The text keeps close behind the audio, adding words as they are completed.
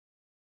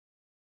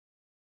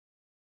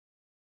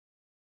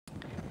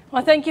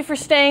Well, thank you for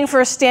staying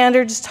for a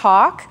standards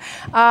talk.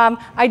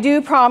 I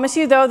do promise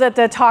you, though, that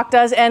the talk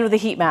does end with a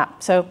heat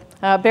map, so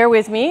bear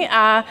with me. Today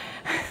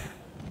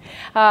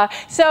I'm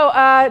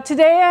going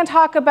to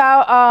talk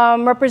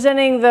about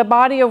representing the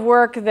body of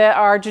work that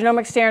our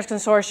Genomic Standards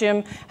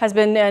Consortium has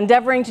been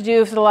endeavoring to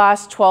do for the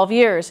last 12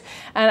 years.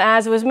 And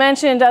as was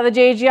mentioned, the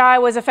JGI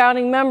was a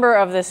founding member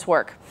of this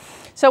work.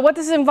 So what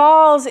this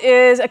involves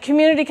is a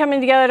community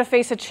coming together to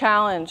face a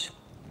challenge.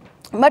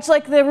 Much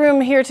like the room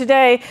here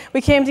today,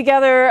 we came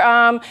together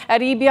at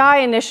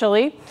EBI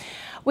initially.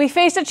 We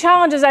faced a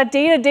challenge as that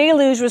data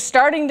deluge was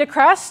starting to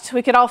crest.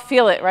 We could all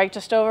feel it, right,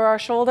 just over our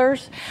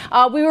shoulders.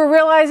 We were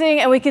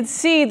realizing and we could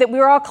see that we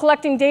were all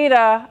collecting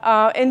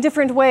data in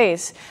different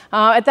ways.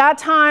 At that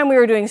time, we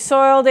were doing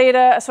soil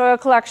data, soil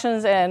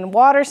collections, and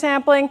water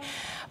sampling.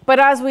 But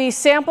as we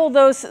sampled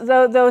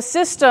those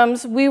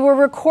systems, we were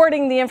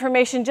recording the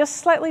information just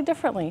slightly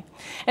differently.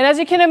 And as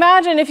you can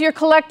imagine, if you're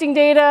collecting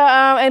data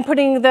and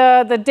putting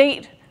the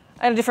date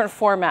in a different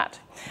format,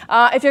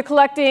 if you're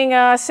collecting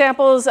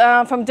samples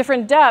from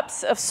different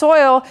depths of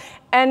soil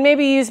and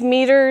maybe you use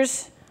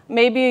meters,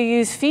 maybe you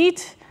use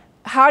feet,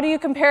 how do you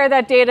compare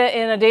that data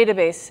in a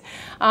database?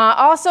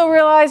 Also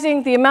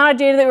realizing the amount of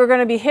data that we're going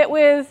to be hit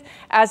with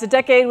as the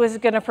decade was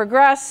going to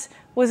progress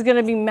was going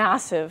to be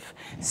massive.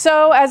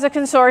 So as a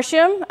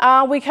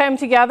consortium, we came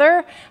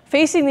together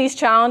facing these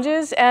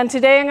challenges, and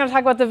today I'm going to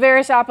talk about the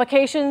various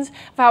applications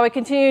of how we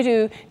continue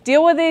to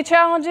deal with the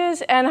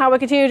challenges and how we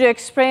continue to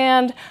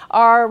expand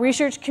our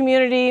research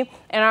community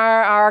and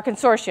our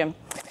consortium.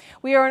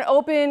 We are an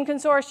open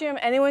consortium.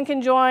 Anyone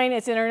can join.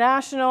 It's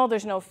international.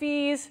 There's no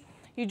fees.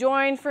 You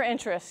join for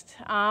interest.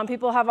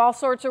 People have all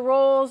sorts of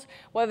roles,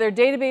 whether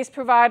they're database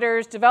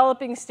providers,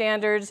 developing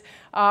standards,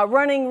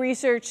 running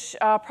research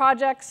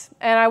projects,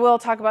 and I will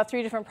talk about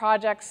 3 different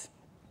projects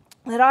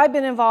that I've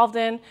been involved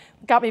in,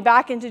 got me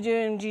back into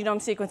doing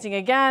genome sequencing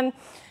again.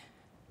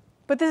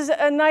 But this is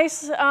a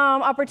nice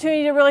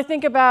opportunity to really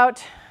think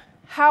about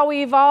how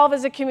we evolve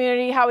as a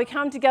community, how we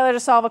come together to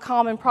solve a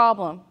common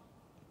problem.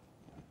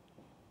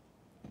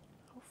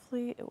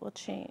 Hopefully it will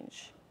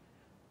change.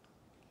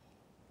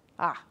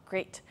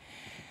 Great.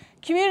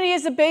 Community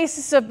is the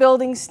basis of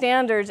building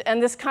standards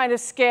and this kind of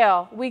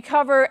scale. We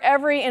cover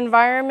every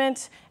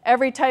environment,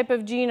 every type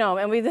of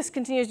genome, and this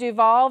continues to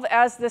evolve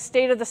as the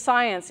state of the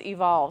science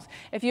evolves.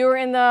 If you were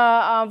in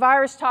the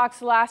virus talks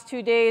the last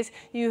 2 days,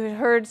 you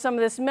heard some of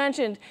this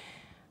mentioned.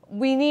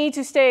 We need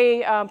to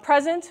stay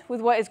present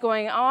with what is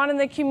going on in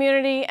the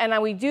community, and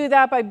we do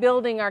that by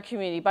building our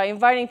community, by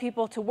inviting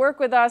people to work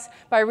with us,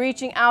 by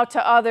reaching out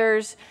to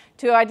others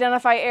to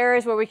identify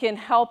areas where we can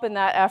help in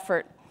that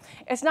effort.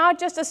 It's not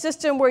just a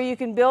system where you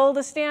can build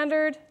a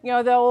standard, you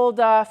know, the old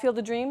Field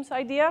of Dreams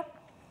idea.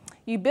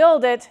 You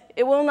build it,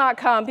 it will not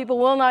come, people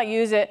will not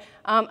use it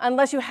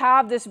unless you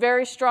have this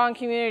very strong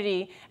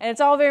community, and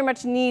it's all very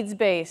much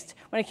needs-based.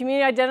 When a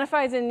community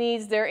identifies the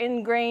needs, they're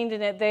ingrained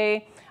in it,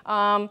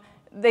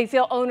 they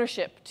feel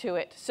ownership to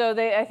it. So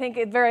I think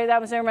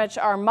that was very much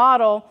our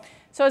model.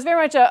 So it's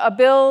very much a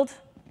build,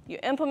 you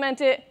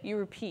implement it, you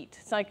repeat.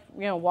 It's like,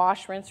 you know,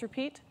 wash, rinse,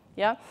 repeat.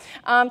 Yeah?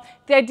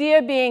 The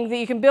idea being that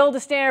you can build a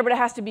standard, but it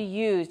has to be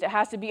used. It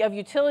has to be of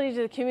utility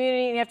to the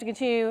community, and you have to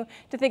continue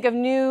to think of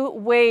new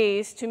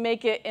ways to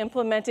make it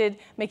implemented,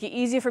 make it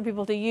easier for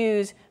people to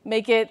use,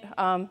 make it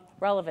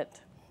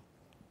relevant.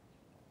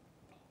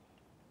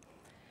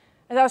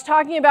 As I was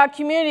talking about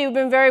community, we've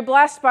been very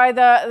blessed by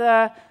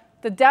the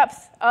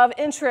depth of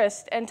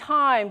interest and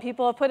time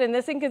people have put in.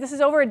 This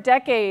is over a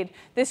decade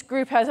this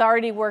group has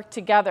already worked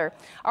together.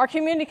 Our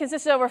community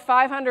consists of over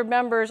 500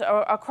 members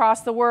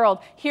across the world.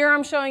 Here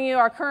I'm showing you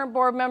our current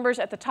board members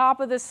at the top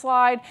of this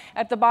slide.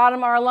 At the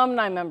bottom are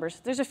alumni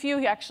members. There's a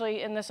few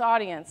actually in this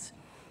audience.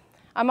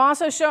 I'm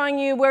also showing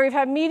you where we've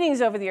had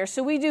meetings over the years.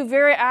 So we do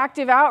very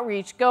active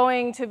outreach,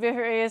 going to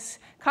various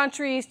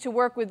countries to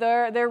work with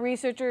their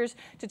researchers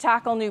to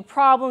tackle new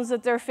problems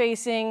that they're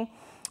facing.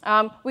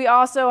 We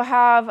also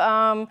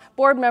have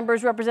board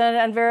members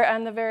represented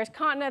on the various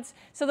continents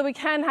so that we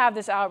can have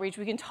this outreach.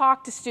 We can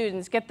talk to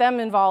students, get them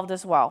involved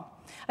as well.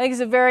 I think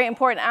it's a very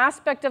important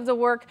aspect of the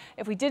work.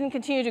 If we didn't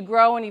continue to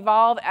grow and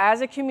evolve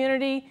as a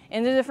community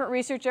in the different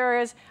research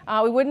areas,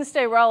 we wouldn't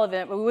stay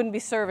relevant, but we wouldn't be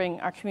serving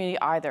our community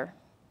either.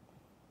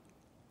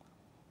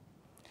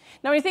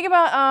 Now, when you think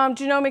about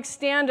genomic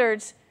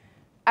standards,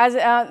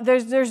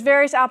 there's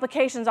various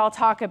applications I'll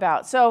talk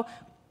about. So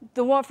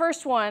the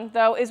first one,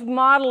 though, is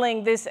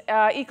modeling this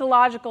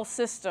ecological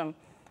system.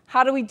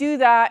 How do we do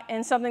that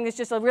in something that's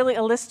just really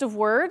a list of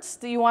words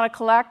that you want to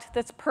collect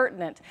that's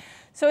pertinent?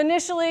 So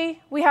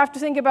initially, we have to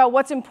think about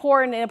what's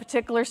important in a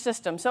particular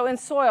system. So in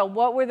soil,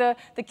 what were the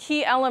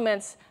key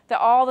elements that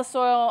all the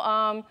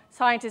soil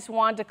scientists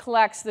wanted to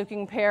collect so that we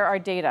can compare our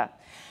data?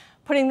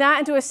 Putting that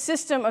into a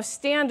system of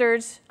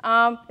standards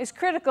is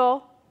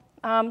critical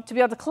to be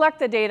able to collect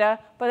the data,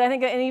 but I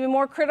think an even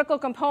more critical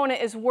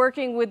component is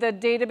working with the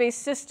database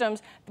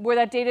systems where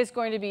that data is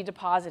going to be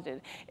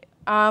deposited.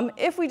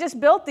 If we just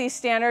built these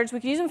standards, we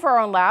could use them for our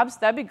own labs.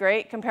 That'd be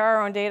great, compare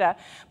our own data.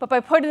 But by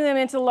putting them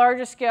into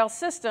larger scale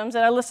systems,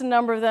 and I listed a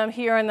number of them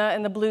here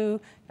in the blue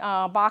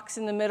box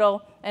in the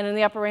middle and in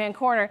the upper right-hand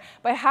corner,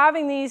 by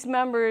having these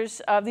members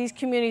of these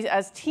communities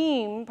as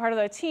part of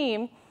the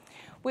team,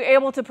 we're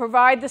able to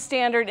provide the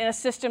standard in a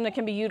system that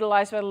can be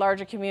utilized by the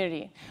larger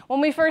community.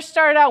 When we first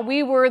started out,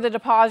 we were the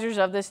depositors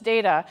of this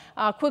data.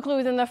 Quickly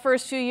within the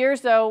first few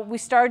years, though, we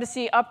started to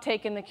see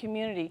uptake in the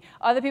community.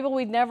 Other people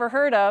we'd never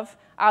heard of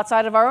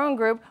outside of our own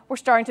group were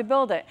starting to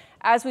build it.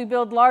 As we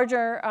build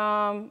larger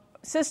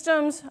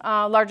systems,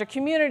 larger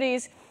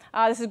communities,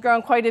 this has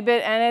grown quite a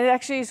bit, and it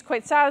actually is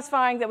quite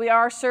satisfying that we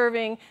are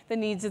serving the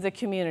needs of the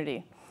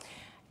community.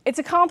 It's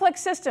a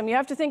complex system. You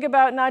have to think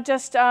about not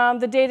just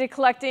the data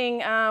collecting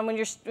when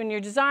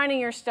you're designing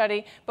your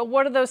study, but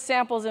what are those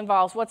samples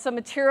involved? What's the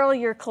material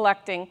you're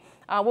collecting?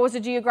 What was the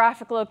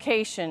geographic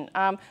location?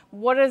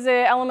 What are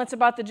the elements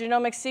about the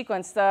genomic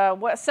sequence?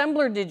 What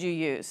assembler did you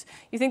use?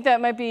 You think that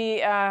might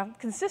be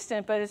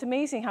consistent, but it's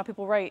amazing how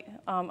people write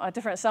a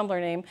different assembler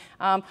name.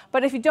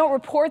 But if you don't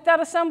report that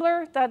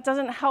assembler, that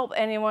doesn't help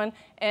anyone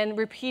in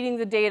repeating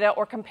the data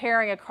or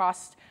comparing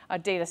across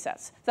data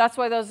sets. That's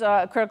why those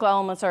critical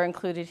elements are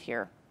included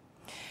here.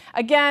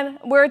 Again,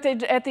 we're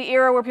at the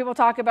era where people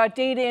talk about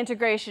data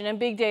integration and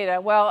big data.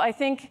 Well, I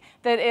think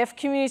that if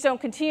communities don't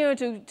continue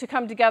to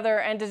come together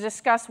and to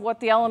discuss what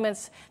the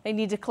elements they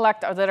need to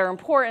collect are that are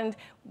important,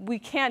 we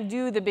can't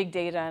do the big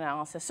data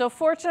analysis. So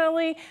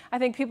fortunately, I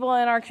think people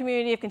in our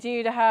community have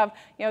continued to have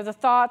the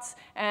thoughts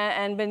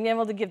and been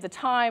able to give the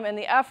time and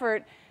the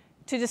effort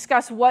to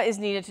discuss what is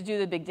needed to do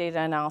the big data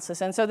analysis.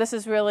 And so this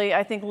is really,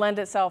 I think, lend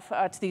itself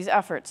to these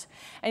efforts.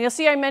 And you'll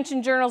see I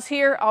mentioned journals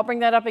here. I'll bring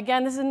that up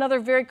again. This is another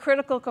very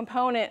critical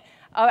component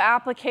of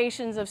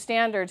applications of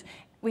standards.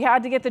 We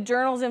had to get the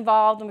journals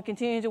involved, and we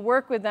continue to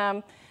work with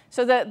them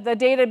so that the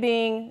data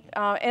being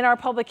in our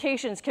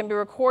publications can be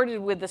recorded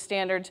with the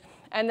standards,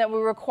 and that we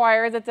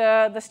require that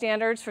the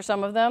standards, for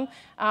some of them,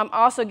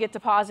 also get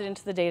deposited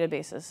into the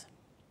databases.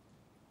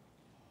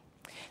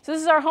 So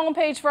this is our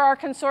homepage for our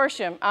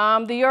consortium.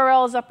 The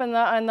URL is up in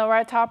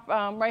the top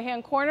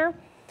right-hand corner.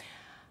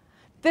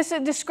 This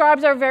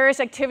describes our various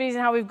activities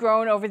and how we've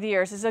grown over the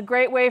years. It's a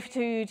great way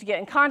to get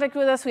in contact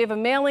with us. We have a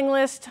mailing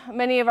list.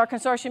 Many of our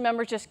consortium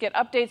members just get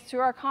updates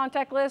through our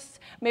contact lists.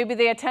 Maybe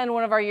they attend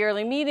one of our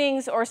yearly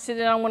meetings or sit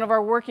in on one of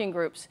our working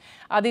groups.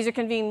 These are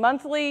convened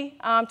monthly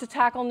to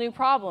tackle new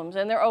problems,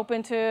 and they're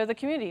open to the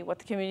community, what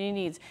the community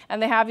needs.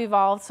 And they have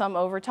evolved some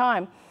over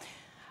time.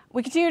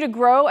 We continue to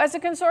grow as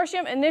a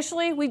consortium.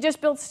 Initially, we just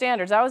built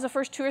standards. That was the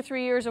first 2 or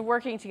 3 years of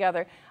working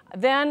together.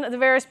 Then the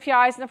various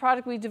PIs in the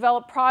project, we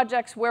developed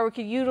projects where we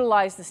could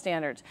utilize the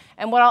standards.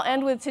 And what I'll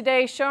end with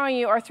today showing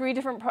you are 3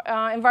 different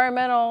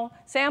environmental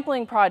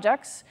sampling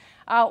projects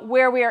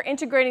where we are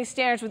integrating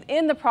standards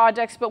within the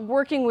projects, but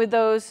working with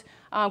those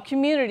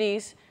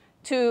communities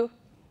to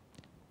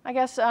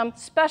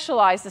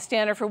specialize the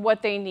standard for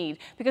what they need.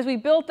 Because we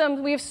built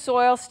them, we have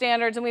soil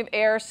standards and we have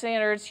air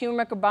standards,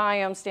 human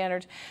microbiome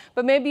standards.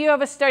 But maybe you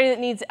have a study that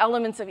needs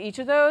elements of each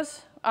of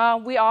those.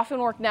 We often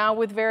work now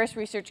with various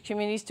research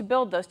communities to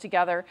build those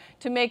together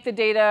to make the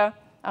data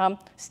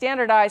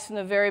standardized from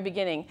the very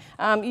beginning.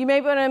 You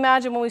may want to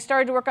imagine when we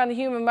started to work on the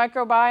human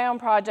microbiome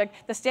project,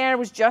 the standard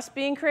was just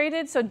being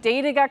created, so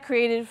data got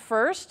created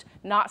first,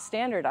 not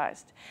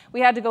standardized.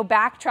 We had to go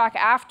backtrack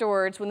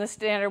afterwards when the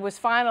standard was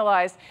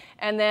finalized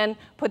and then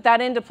put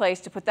that into place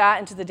to put that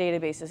into the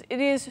databases. It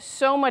is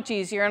so much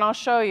easier, and I'll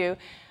show you,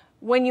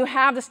 when you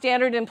have the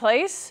standard in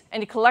place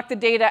and you collect the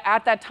data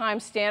at that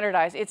time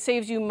standardized. It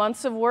saves you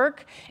months of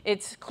work.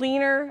 It's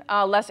cleaner,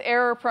 less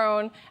error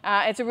prone.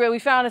 We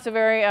found it's a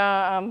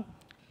very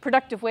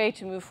productive way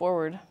to move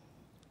forward.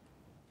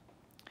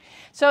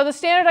 So the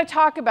standard I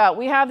talk about,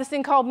 we have this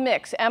thing called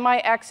MIX,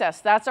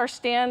 M-I-X-S. That's our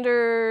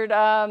standard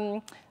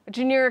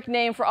generic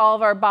name for all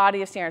of our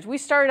body of standards. We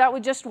started out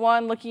with just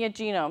one, looking at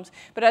genomes.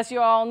 But as you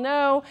all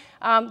know,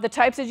 the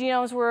types of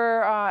genomes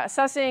we're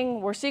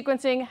assessing, we're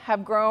sequencing,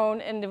 have grown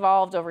and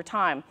evolved over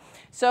time.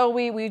 So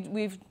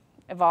we've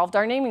evolved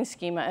our naming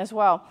schema as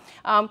well.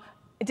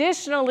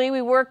 Additionally,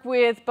 we work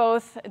with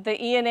both the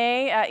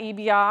ENA,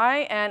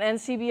 EBI, and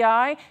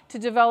NCBI to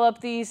develop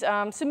these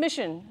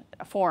submission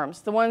forms,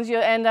 the ones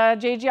and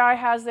JGI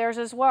has theirs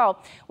as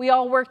well. We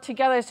all work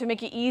together to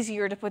make it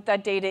easier to put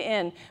that data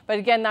in. But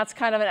again, that's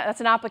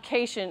an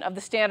application of the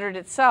standard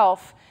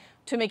itself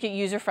to make it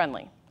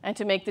user-friendly and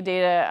to make the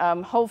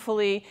data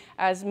hopefully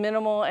as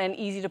minimal and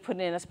easy to put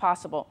in as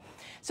possible.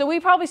 So we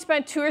probably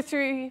spent 2 or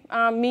 3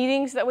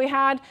 meetings that we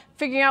had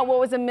figuring out what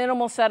was a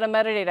minimal set of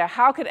metadata.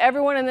 How could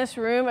everyone in this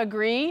room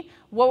agree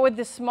what would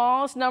the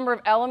smallest number of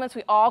elements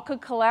we all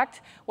could collect,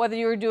 whether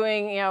you were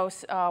doing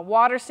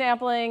water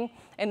sampling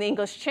in the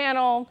English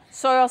Channel,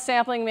 soil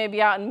sampling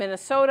maybe out in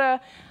Minnesota.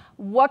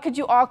 What could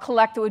you all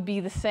collect that would be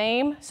the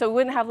same so we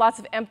wouldn't have lots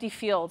of empty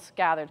fields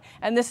gathered?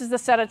 And this is the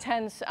set of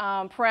 10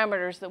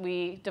 parameters that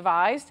we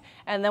devised,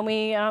 and then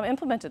we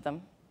implemented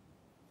them.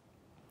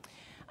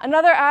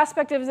 Another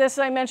aspect of this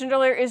I mentioned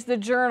earlier is the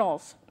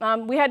journals.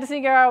 We had to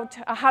figure out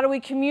how do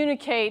we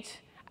communicate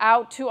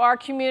out to our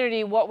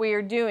community what we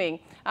are doing.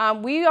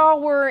 We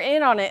all were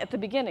in on it at the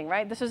beginning,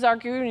 right? This is our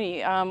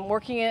community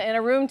working in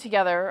a room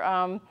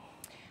together.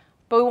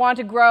 But we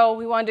wanted to grow,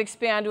 we wanted to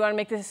expand, we want to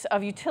make this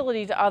of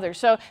utility to others.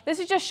 So this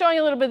is just showing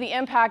a little bit of the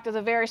impact of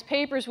the various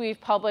papers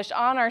we've published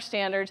on our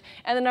standards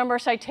and the number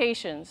of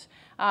citations.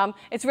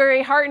 It's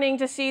very heartening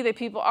to see that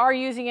people are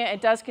using it.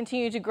 It does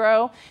continue to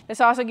grow.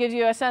 This also gives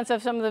you a sense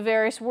of some of the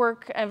various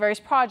work and various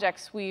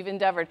projects we've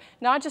endeavored.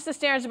 Not just the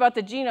standards about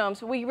the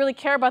genomes, but we really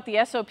care about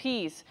the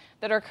SOPs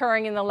that are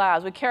occurring in the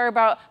labs. We care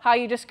about how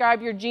you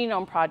describe your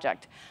genome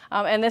project.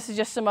 And this is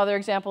just some other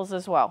examples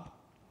as well.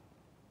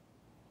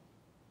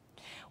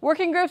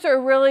 Working groups are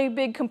a really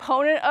big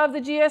component of the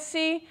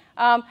GSC,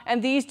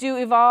 and these do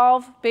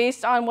evolve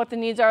based on what the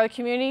needs are of the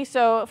community.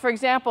 So, for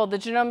example, the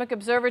genomic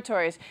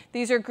observatories.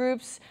 These are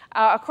groups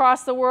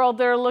across the world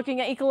that are looking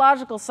at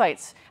ecological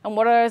sites and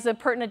what is the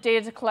pertinent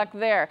data to collect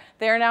there.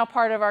 They are now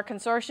part of our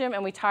consortium,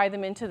 and we tie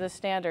them into the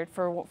standard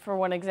for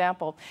one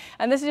example.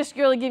 And this is just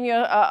really giving you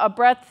a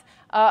breadth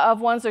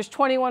of ones. There's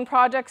 21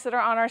 projects that are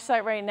on our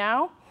site right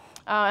now.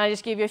 I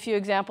just gave you a few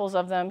examples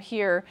of them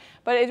here.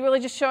 But it's really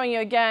just showing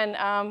you, again,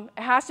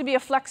 it has to be a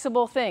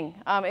flexible thing.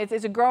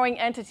 It's a growing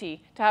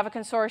entity to have a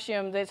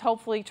consortium that's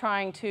hopefully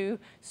trying to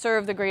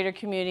serve the greater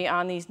community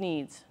on these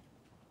needs.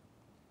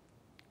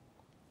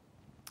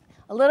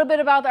 A little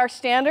bit about our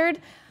standard.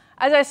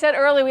 As I said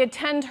earlier, we had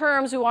 10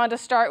 terms we wanted to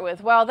start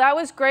with. Well, that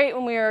was great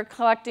when we were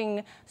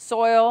collecting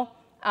soil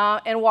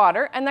and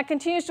water, and that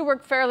continues to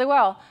work fairly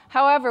well.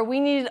 However, we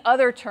needed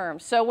other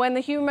terms. So when the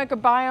Human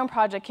Microbiome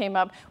Project came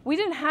up, we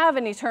didn't have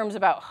any terms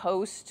about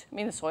host. I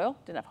mean, the soil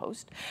didn't have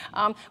host.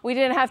 We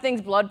didn't have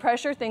things, blood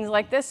pressure, things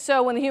like this.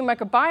 So when the Human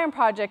Microbiome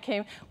Project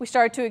came, we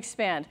started to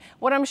expand.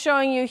 What I'm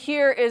showing you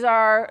here is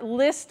our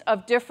list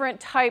of different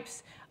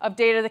types of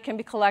data that can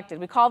be collected.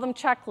 We call them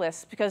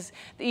checklists because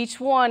each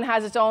one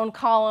has its own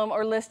column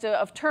or list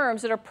of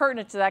terms that are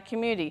pertinent to that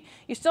community.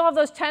 You still have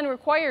those 10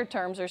 required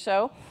terms or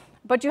so,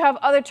 but you have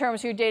other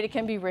terms so your data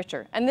can be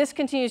richer. And this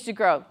continues to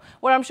grow.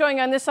 What I'm showing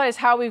on this slide is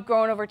how we've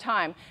grown over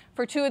time.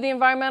 For two of the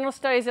environmental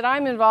studies that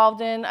I'm involved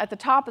in, at the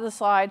top of the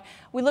slide,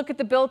 we look at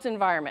the built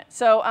environment.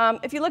 So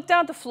if you look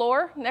down at the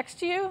floor next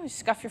to you, you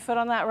scuff your foot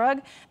on that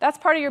rug, that's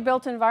part of your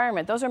built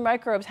environment. Those are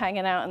microbes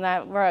hanging out in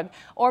that rug.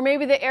 Or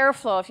maybe the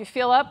airflow. If you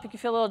feel up, if you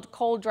feel a little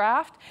cold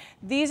draft,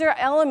 these are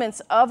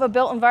elements of a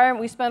built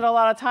environment we spend a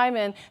lot of time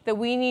in that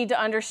we need to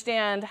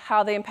understand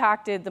how they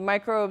impacted the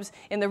microbes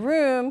in the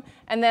room,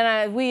 and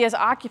then we as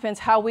occupants,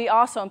 how we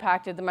also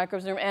impacted the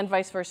microbes in the room, and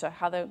vice versa,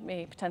 how they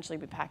may potentially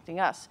be impacting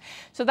us.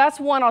 So that's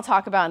one I'll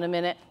talk about in a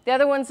minute. The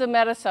other one's the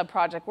MetaSub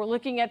project. We're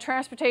looking at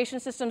transportation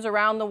systems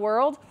around the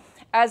world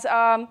as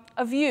a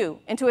view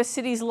into a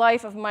city's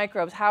life of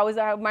microbes. How is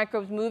that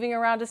microbes moving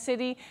around a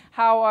city?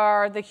 How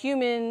are the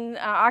human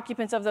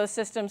occupants of those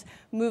systems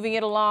moving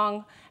it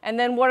along? And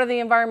then what are the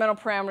environmental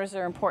parameters that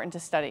are important to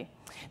study?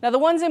 Now, the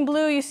ones in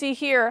blue you see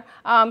here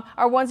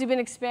are ones we've been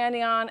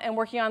expanding on and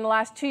working on the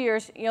last 2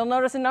 years. You'll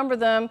notice a number of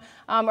them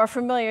are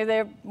familiar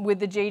there with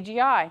the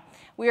JGI.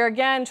 We are,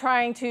 again,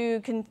 trying to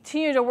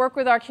continue to work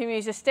with our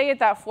communities to stay at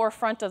that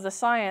forefront of the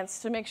science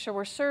to make sure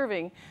we're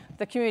serving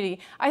the community.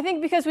 I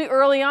think because we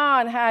early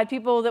on had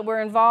people that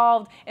were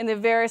involved in the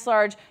various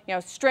large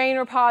strain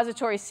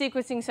repositories,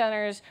 sequencing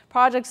centers,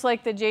 projects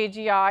like the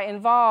JGI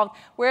involved,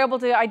 we're able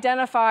to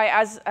identify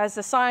as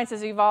the science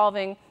is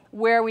evolving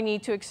where we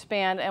need to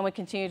expand, and we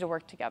continue to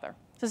work together.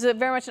 This is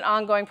very much an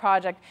ongoing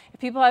project. If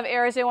people have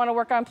areas they want to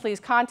work on, please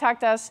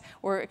contact us.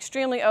 We're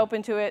extremely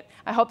open to it.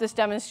 I hope this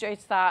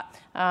demonstrates that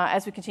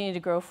as we continue to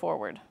grow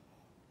forward.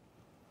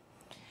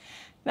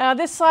 Now,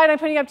 this slide I'm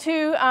putting up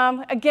too,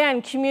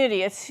 again,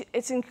 community.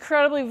 It's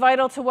incredibly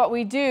vital to what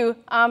we do.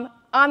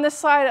 On this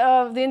slide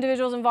of the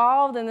individuals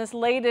involved in this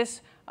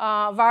latest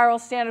viral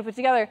standard put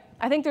together,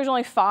 I think there's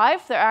only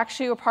 5 that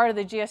actually were part of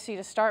the GSC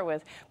to start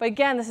with. But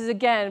again, this is,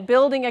 again,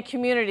 building a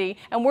community,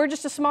 and we're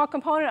just a small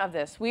component of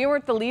this. We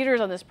weren't the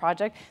leaders on this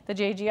project, the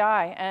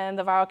JGI and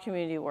the viral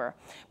community were.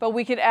 But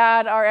we could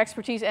add our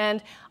expertise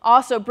and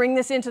also bring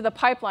this into the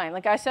pipeline.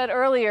 Like I said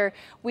earlier,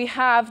 we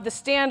have the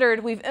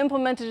standard, we've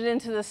implemented it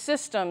into the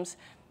systems.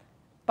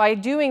 By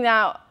doing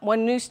that,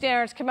 when new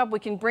standards come up, we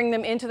can bring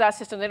them into that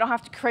system. They don't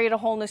have to create a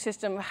whole new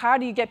system. How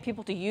do you get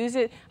people to use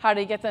it? How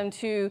do you get them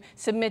to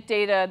submit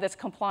data that's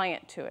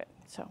compliant to it?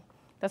 So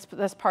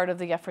that's part of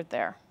the effort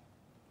there.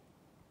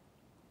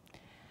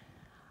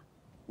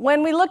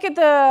 When we look at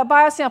the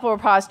biosample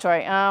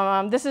repository,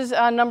 this is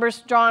numbers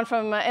drawn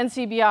from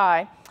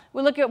NCBI.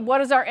 We look at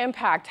what is our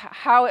impact,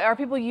 how are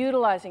people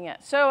utilizing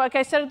it. So like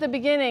I said at the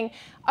beginning,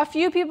 a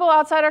few people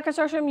outside our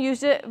consortium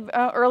used it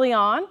early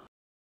on.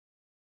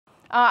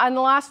 In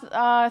the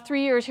last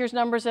 3 years, here's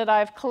numbers that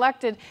I've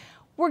collected.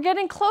 We're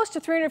getting close to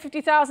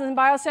 350,000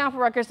 biosample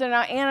records that are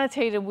now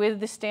annotated with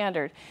the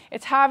standard.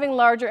 It's having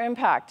larger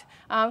impact.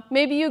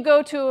 Maybe you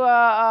go to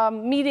a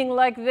meeting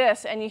like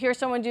this and you hear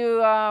someone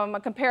do a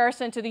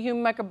comparison to the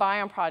Human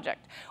Microbiome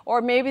Project. Or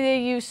maybe they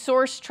use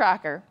Source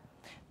Tracker.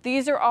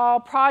 These are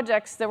all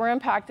projects that were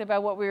impacted by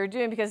what we were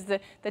doing because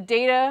the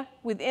data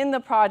within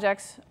the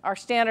projects are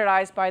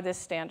standardized by this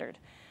standard.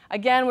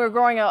 Again, we're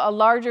growing a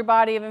larger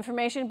body of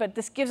information, but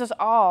this gives us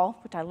all,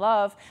 which I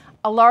love,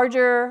 a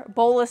larger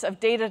bolus of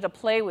data to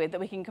play with that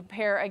we can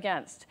compare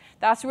against.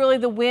 That's really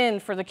the win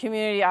for the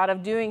community out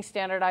of doing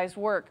standardized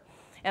work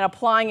and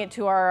applying it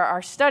to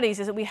our studies,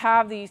 is that we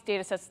have these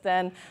data sets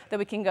then that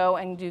we can go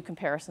and do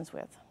comparisons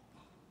with.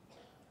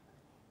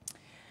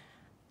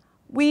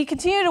 We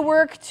continue to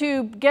work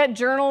to get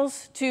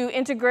journals to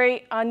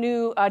integrate a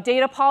new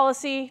data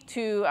policy,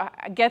 to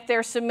get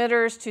their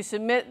submitters to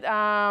submit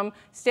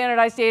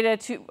standardized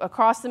data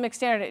across the mixed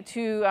standard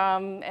to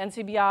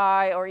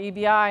NCBI or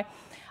EBI.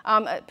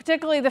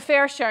 Particularly the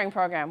Fair Sharing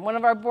Program. One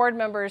of our board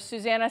members,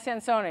 Susanna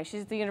Sansone,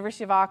 she's at the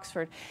University of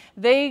Oxford.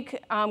 They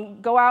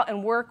go out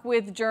and work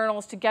with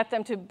journals to get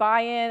them to buy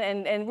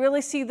in and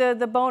really see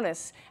the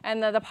bonus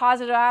and the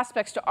positive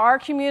aspects to our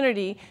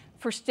community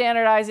for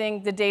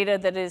standardizing the data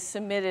that is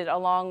submitted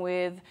along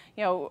with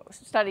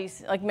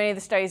studies, like many of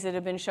the studies that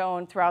have been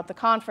shown throughout the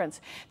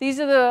conference.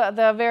 These are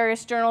the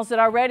various journals that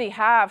already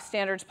have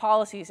standards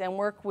policies and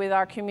work with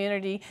our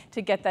community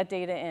to get that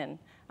data in.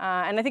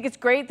 And I think it's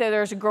great that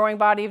there's a growing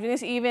body of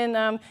this. Even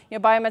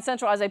Biomed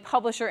Central, as a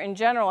publisher in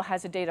general,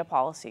 has a data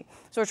policy.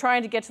 So we're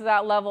trying to get to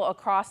that level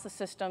across the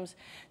systems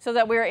so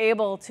that we're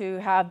able to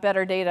have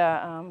better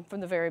data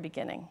from the very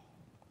beginning.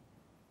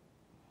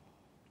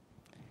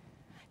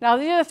 Now,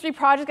 these are the 3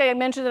 projects I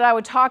mentioned that I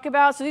would talk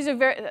about. So these are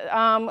very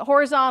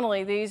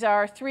horizontally. These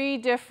are 3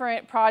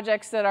 different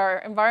projects that are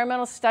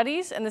environmental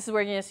studies, and this is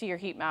where you're going to see your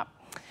heat map,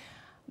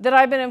 that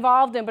I've been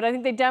involved in, but I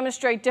think they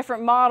demonstrate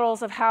different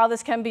models of how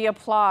this can be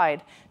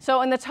applied.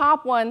 So in the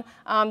top one,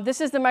 this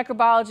is the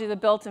microbiology of the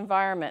built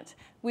environment.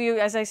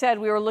 As I said,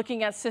 we were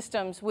looking at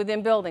systems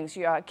within buildings.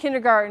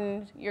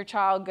 Kindergarten your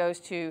child goes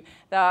to,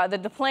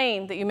 the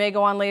plane that you may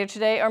go on later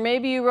today, or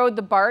maybe you rode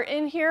the BART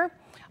in here.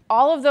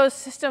 All of those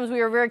systems,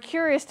 we were very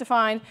curious to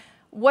find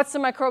what's the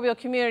microbial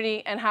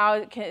community and how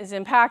it is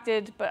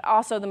impacted, but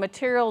also the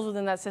materials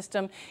within that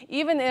system.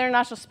 Even the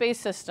International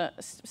Space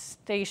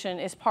Station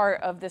is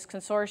part of this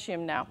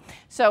consortium now.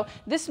 So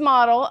this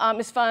model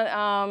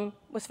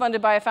was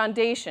funded by a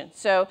foundation.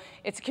 So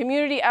it's a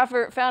community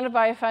effort founded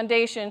by a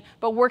foundation,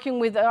 but working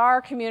with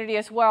our community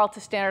as well to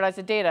standardize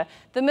the data.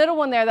 The middle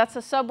one there, that's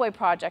the subway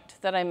project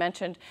that I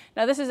mentioned.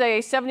 Now this is a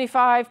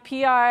 75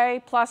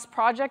 PI plus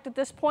project at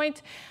this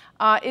point.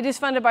 It is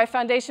funded by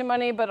foundation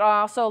money, but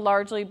also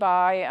largely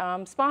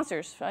by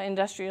sponsors,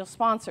 industrial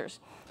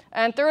sponsors.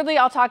 And thirdly,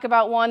 I'll talk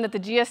about one that the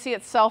GSC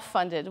itself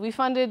funded. We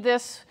funded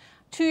this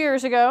 2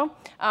 years ago,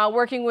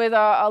 working with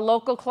a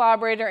local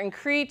collaborator in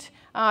Crete,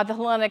 the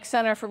Hellenic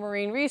Center for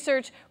Marine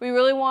Research. We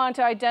really wanted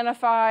to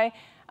identify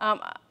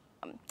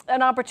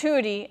an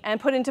opportunity and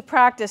put into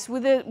practice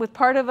with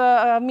part of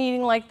a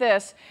meeting like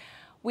this.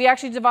 We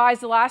actually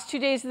devised the last 2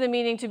 days of the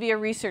meeting to be a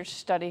research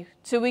study,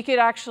 so we could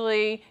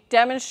actually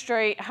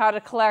demonstrate how to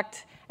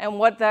collect and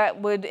what that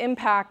would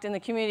impact in the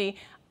community,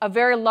 a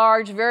very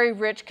large, very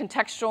rich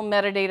contextual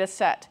metadata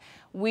set.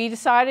 We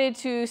decided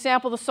to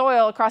sample the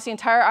soil across the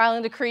entire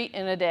island of Crete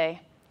in a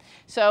day.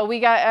 So we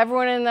got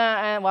everyone in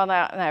the, well,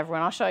 not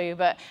everyone, I'll show you,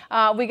 but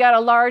we got a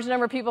large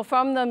number of people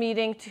from the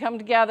meeting to come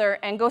together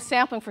and go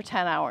sampling for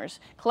 10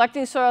 hours,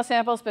 collecting soil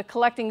samples, but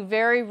collecting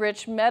very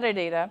rich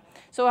metadata.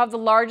 So we'll have the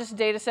largest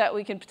data set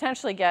we can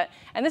potentially get.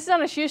 And this is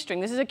on a shoestring.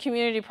 This is a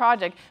community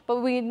project,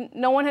 but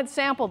no one had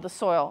sampled the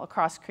soil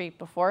across Crete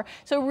before.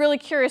 So we're really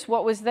curious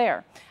what was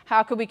there.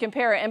 How could we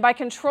compare it? And by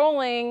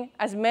controlling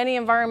as many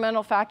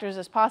environmental factors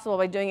as possible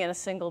by doing it in a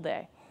single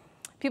day.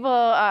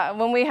 People,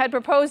 when we had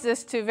proposed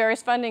this to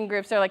various funding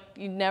groups, they're like,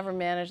 you'd never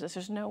manage this,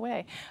 there's no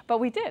way. But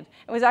we did.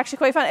 It was actually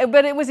quite fun.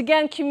 But it was,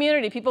 again,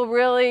 community. People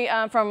really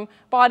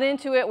bought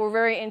into it, were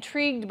very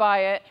intrigued by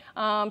it.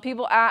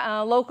 People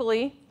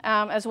locally,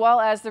 as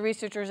well as the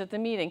researchers at the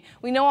meeting.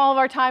 We know all of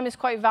our time is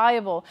quite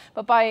valuable,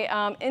 but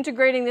by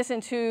integrating this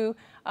into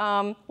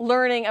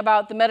learning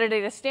about the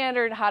metadata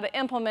standard, how to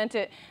implement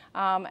it,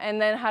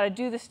 and then how to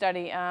do the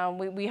study,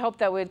 we hope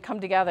that would come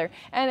together.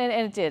 And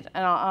it did,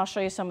 and I'll show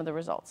you some of the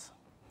results.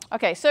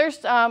 Okay, so there's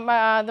the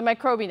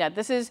MicrobiNet.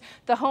 This is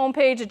the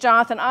homepage that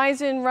Jonathan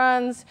Eisen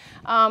runs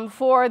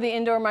for the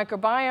Indoor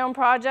Microbiome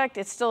Project.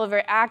 It's still a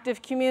very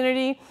active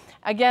community.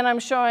 Again, I'm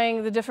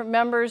showing the different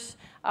members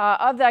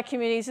of that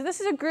community. So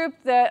this is a group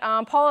that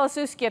Paul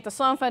Osuski at the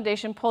Sloan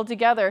Foundation pulled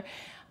together.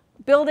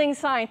 Building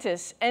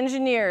scientists,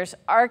 engineers,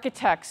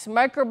 architects,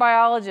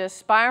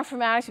 microbiologists,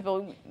 bioinformatics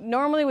people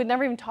normally would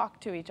never even talk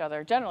to each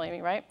other,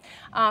 generally, right?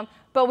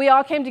 But we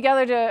all came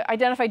together to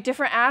identify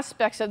different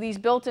aspects of these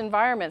built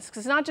environments. Because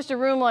it's not just a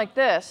room like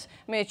this.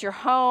 I mean, it's your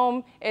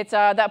home. It's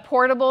that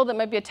portable that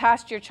might be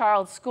attached to your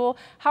child's school.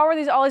 How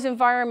are all these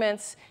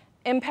environments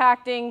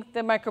impacting the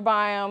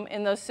microbiome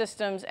in those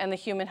systems and the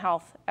human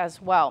health as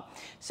well?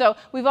 So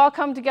we've all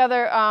come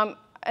together.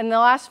 In the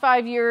last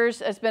 5 years,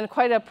 it's been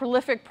quite a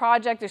prolific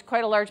project. There's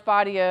quite a large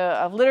body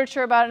of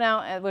literature about it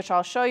now, which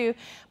I'll show you.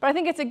 But I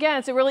think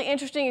it's a really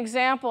interesting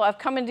example of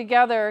coming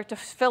together to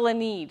fill a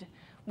need.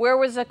 Where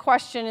was a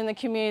question in the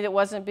community that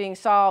wasn't being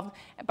solved?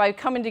 By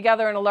coming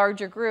together in a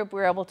larger group,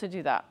 we were able to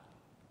do that.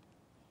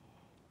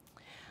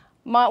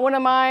 One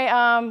of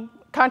my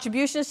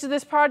Contributions to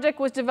this project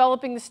was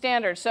developing the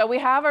standard. So we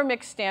have our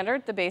mixed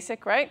standard, the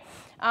basic, right?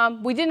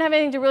 We didn't have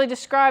anything to really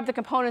describe the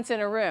components in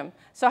a room.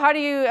 So how do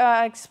you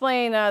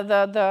explain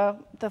the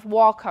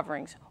wall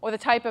coverings, or the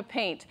type of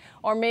paint,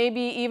 or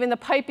maybe even the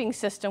piping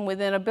system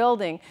within a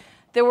building?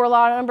 There were a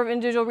number of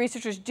individual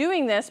researchers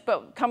doing this,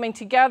 but coming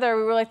together,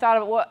 we really thought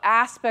about what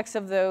aspects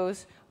of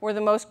those were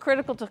the most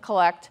critical to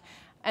collect.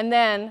 And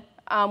then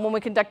when we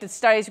conducted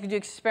studies, we could do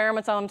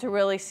experiments on them to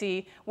really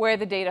see where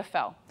the data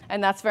fell.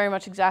 And that's very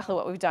much exactly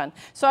what we've done.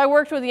 So I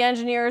worked with the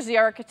engineers, the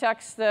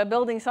architects, the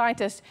building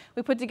scientists.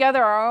 We put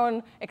together our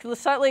own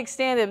slightly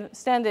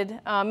extended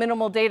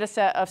minimal data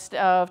set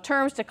of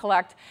terms to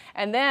collect.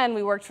 And then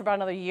we worked for about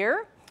another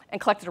year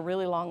and collected a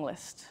really long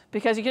list.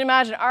 Because you can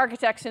imagine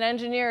architects and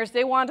engineers,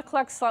 they wanted to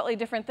collect slightly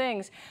different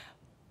things.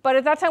 But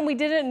at that time, we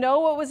didn't know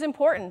what was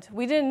important.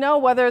 We didn't know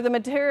whether the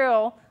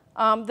material,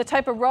 the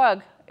type of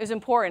rug, is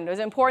important. Is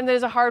it important that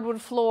it's a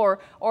hardwood floor,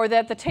 or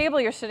that the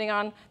table you're sitting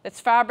on that's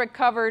fabric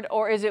covered,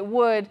 or is it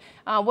wood?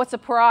 What's the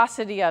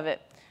porosity of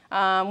it?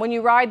 When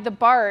you ride the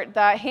BART,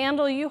 that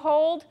handle you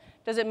hold,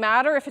 does it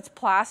matter if it's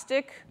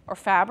plastic or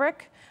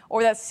fabric?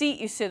 Or that seat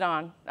you sit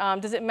on?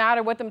 Does it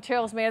matter what the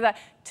material is made of that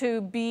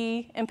to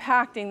be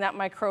impacting that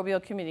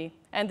microbial community?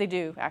 And they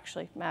do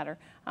actually matter.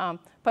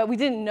 But we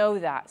didn't know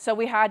that. So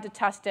we had to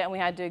test it and we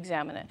had to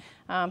examine it.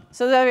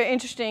 So that's very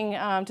interesting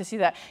to see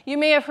that. You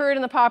may have heard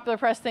in the popular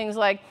press things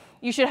like,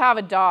 you should have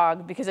a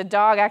dog because a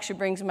dog actually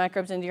brings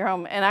microbes into your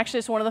home. And actually,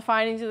 it's one of the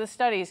findings of the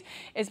studies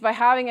is by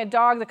having a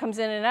dog that comes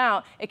in and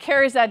out, it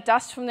carries that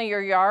dust from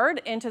your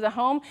yard into the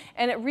home,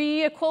 and it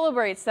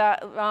re-equilibrates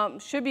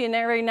that should be a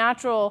very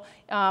natural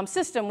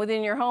system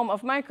within your home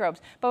of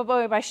microbes. But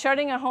by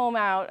shutting a home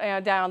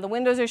out down, the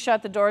windows are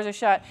shut, the doors are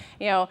shut,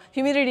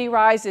 humidity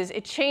rises,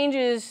 it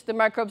changes the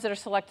microbes that are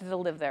selected to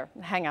live there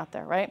and hang out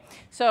there, right?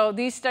 So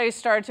these studies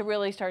started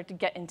to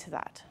get into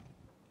that.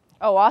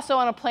 Oh, also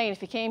on a plane, if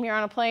you came here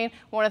on a plane,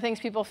 one of the things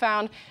people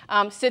found,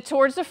 sit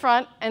towards the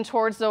front and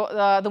towards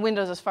the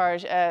windows as far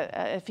as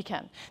if you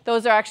can.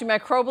 Those are actually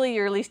microbially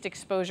your least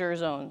exposure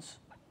zones.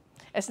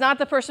 It's not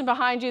the person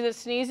behind you that's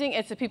sneezing,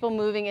 it's the people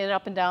moving in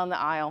up and down the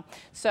aisle.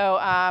 So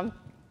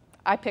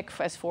I pick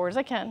as forward as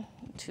I can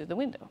to the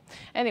window.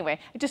 Anyway,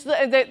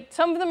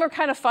 some of them are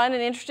kind of fun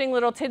and interesting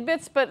little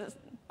tidbits, but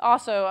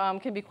also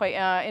can be quite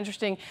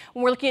interesting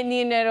when we're looking at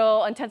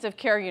neonatal intensive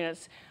care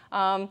units.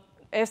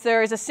 If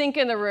there is a sink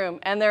in the room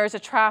and there is a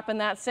trap in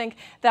that sink,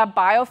 that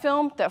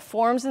biofilm that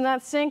forms in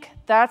that sink,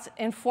 that's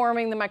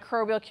informing the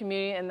microbial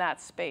community in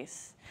that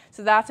space.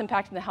 So that's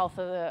impacting the health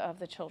of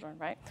the children,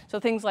 right? So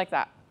things like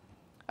that.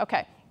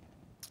 Okay.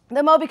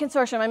 The MOBI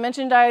Consortium, I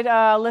mentioned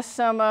I'd list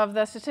some of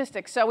the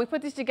statistics. So we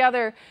put these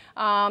together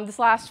this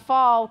last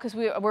fall because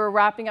we're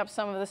wrapping up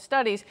some of the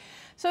studies.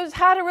 So it's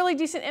had a really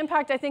decent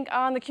impact, I think,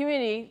 on the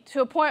community to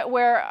a point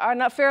where our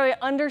not fairly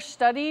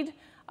understudied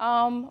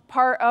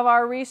part of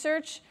our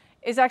research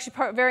is actually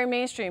very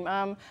mainstream.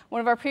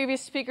 One of our previous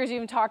speakers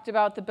even talked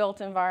about the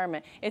built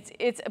environment.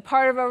 It's a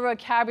part of our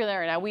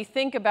vocabulary now. We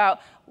think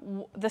about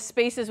the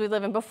spaces we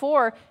live in.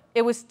 Before,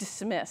 it was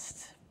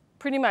dismissed.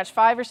 Pretty much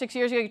 5 or 6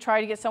 years ago, you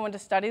tried to get someone to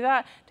study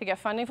that, to get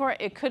funding for it.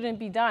 It couldn't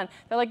be done.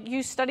 They're like,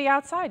 you study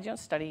outside. You don't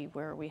study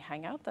where we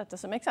hang out. That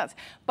doesn't make sense.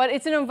 But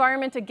it's an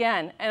environment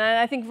again. And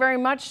I think very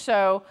much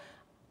so,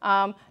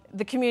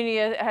 the community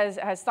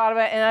has thought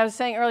about it. And I was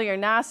saying earlier,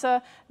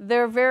 NASA,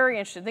 they're very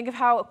interested. Think of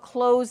how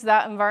closed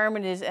that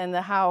environment is and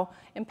how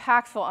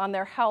impactful on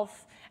their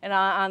health and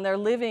on their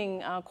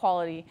living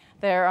quality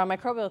their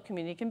microbial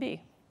community can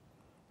be.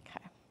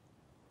 Okay.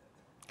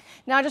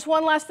 Now, just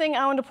one last thing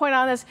I wanted to point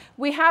out is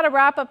we had a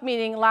wrap-up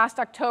meeting last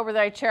October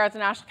that I chaired at the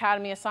National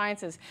Academy of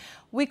Sciences.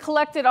 We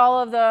collected all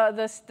of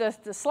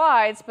the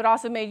slides, but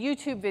also made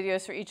YouTube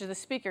videos for each of the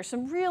speakers.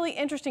 Some really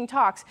interesting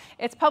talks.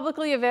 It's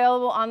publicly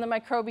available on the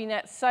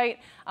MicrobiNet site.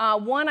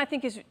 One I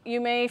think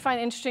you may find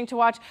interesting to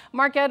watch.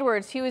 Mark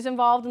Edwards, he was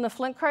involved in the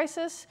Flint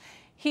crisis.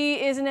 He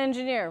is an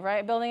engineer,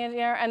 right, building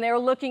engineer, and they were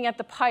looking at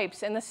the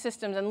pipes and the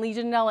systems and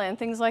Legionella and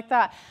things like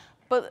that.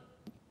 But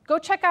go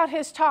check out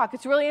his talk.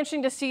 It's really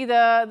interesting to see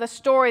the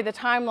story, the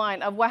timeline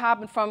of what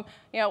happened from,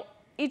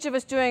 each of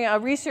us doing a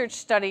research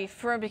study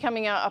for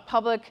becoming a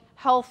public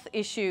health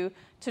issue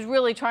to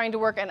really trying to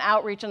work an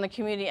outreach on the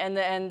community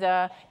and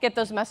get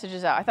those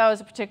messages out. I thought it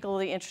was a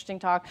particularly interesting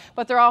talk,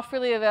 but they're all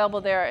freely available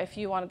there if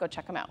you want to go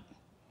check them out.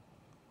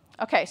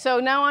 Okay,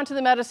 so now on to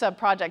the MetaSub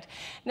project.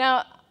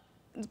 Now,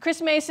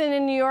 Chris Mason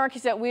in New York,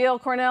 he's at Weill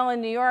Cornell in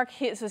New York.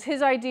 This was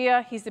his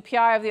idea. He's the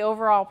PI of the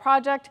overall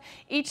project.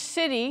 Each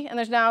city, and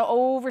there's now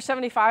over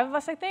 75 of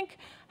us, I think,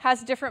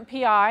 has a different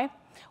PI.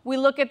 We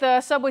look at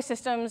the subway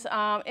systems in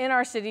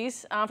our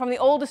cities, from the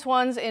oldest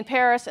ones in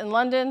Paris and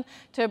London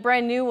to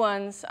brand new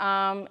ones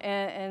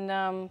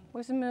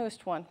where's the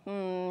newest one?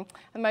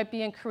 It might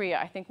be in Korea,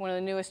 I think one of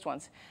the newest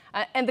ones.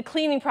 And the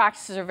cleaning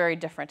practices are very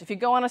different. If you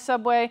go on a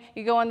subway,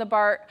 you go on the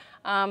BART.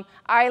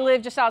 I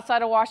live just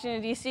outside of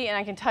Washington, D.C., and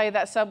I can tell you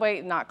that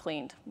subway, not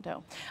cleaned.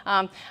 No.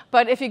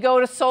 But if you go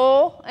to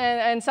Seoul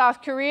and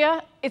South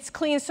Korea, it's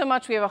cleaned so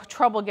much we have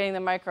trouble getting the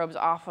microbes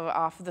off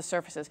of the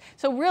surfaces.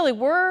 So really,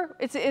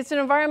 it's an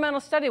environmental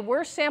study.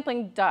 We're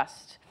sampling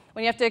dust.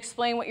 When you have to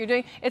explain what you're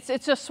doing, it's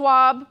a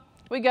swab.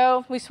 We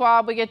go, we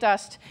swab, we get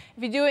dust.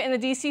 If you do it in the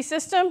DC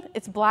system,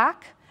 it's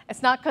black.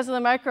 It's not because of the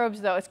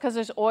microbes, though. It's because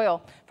there's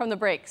oil from the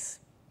brakes,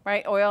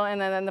 right? Oil,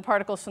 and then the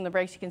particles from the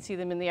brakes, you can see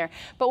them in the air.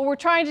 But what we're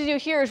trying to do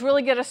here is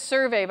really get a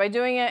survey by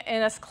doing it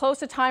in as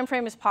close a time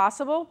frame as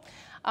possible,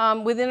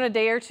 within a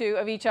day or two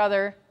of each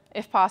other,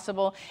 if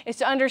possible, is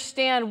to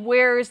understand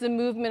where is the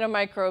movement of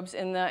microbes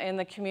in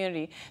the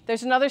community.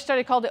 There's another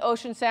study called the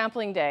Ocean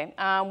Sampling Day,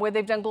 where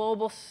they've done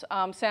global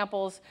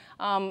samples,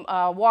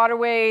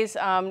 waterways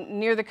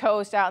near the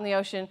coast, out in the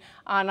ocean,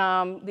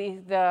 on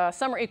the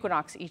summer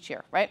equinox each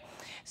year, right?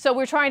 So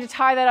we're trying to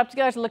tie that up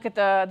together to look at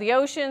the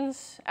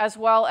oceans as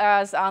well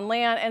as on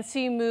land and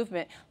see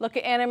movement. Look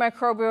at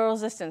antimicrobial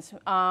resistance.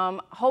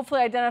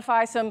 Hopefully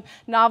identify some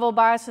novel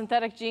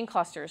biosynthetic gene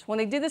clusters. When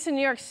they did this in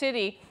New York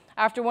City,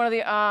 after one of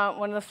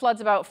the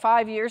floods about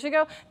 5 years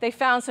ago, they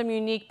found some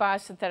unique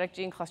biosynthetic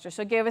gene clusters.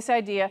 So it gave us the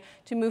idea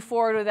to move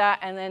forward with that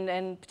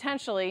and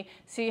potentially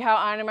see how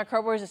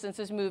antimicrobial resistance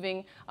is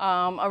moving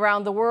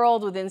around the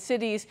world, within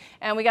cities.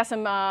 And we got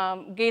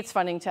some Gates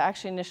funding to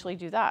actually initially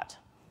do that.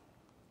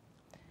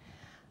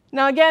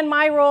 Now again,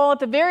 my role at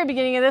the very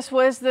beginning of this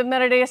was the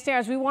metadata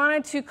standards. We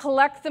wanted to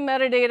collect the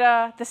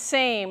metadata the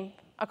same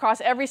across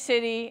every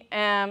city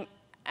and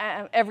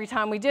every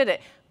time we did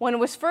it. When it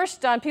was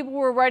first done, people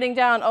were writing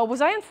down, oh,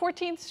 was I on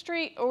 14th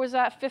Street or was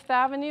that 5th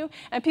Avenue?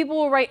 And people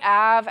will write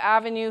Ave,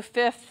 Avenue,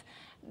 5th.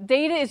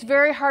 Data is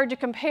very hard to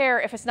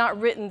compare if it's not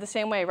written the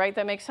same way, right?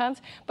 That makes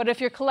sense? But if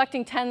you're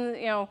collecting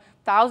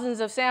thousands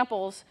of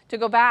samples to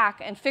go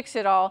back and fix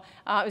it all,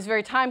 is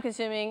very time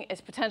consuming, it's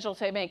potential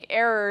to make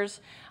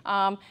errors,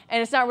 and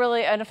it's not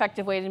really an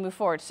effective way to move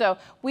forward. So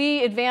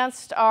we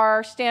advanced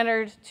our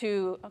standard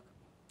to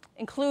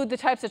include the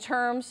types of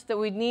terms that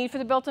we'd need for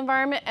the built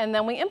environment, and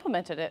then we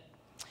implemented it.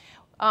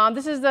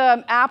 This is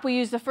the app we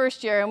used the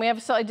first year, and we have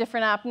a slightly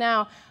different app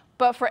now.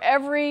 But for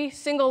every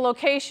single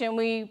location,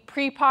 we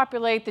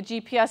pre-populate the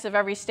GPS of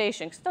every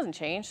station, because it doesn't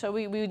change, so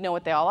we know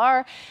what they all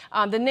are.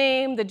 The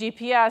name, the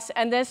GPS,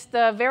 and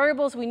the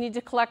variables we need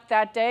to collect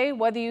that day,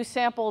 whether you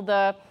sample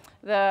the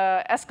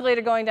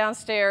escalator going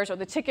downstairs or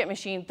the ticket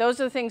machine, those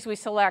are the things we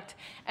select,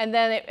 and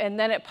then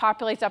it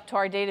populates up to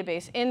our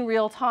database in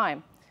real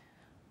time,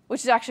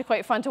 which is actually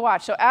quite fun to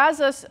watch. So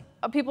as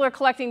people are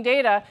collecting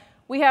data,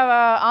 we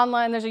have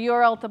online, there's a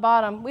URL at the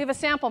bottom. We have a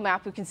sample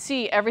map. We can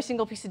see every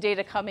single piece of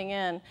data coming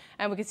in,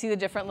 and we can see the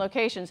different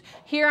locations.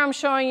 Here I'm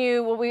showing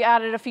you what we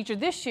added a feature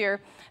this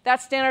year.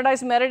 That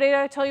standardized metadata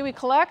I tell you we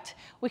collect,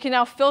 we can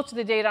now filter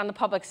the data on the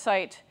public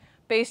site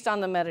based on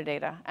the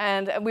metadata.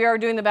 And we are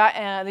doing the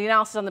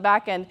analysis on the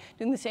back end,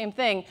 doing the same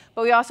thing,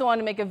 but we also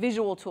wanted to make a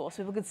visual tool so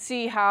people could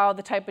see how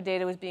the type of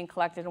data was being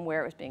collected and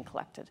where it was being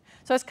collected.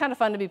 So it's kind of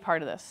fun to be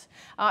part of this.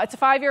 It's a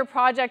 5-year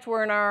project.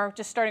 We're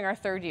just starting our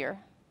 3rd year.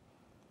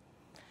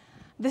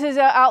 This is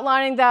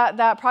outlining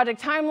that project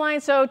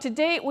timeline. So to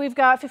date, we've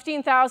got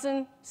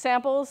 15,000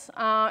 samples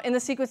in the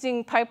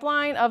sequencing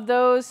pipeline. Of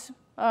those,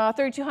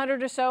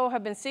 3,200 or so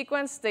have been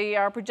sequenced. They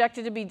are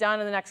projected to be done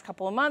in the next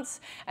couple of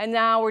months. And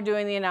now we're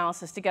doing the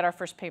analysis to get our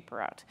first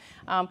paper out.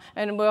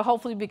 And we'll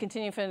hopefully be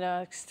continuing for the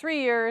next 3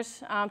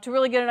 years to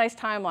really get a nice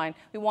timeline.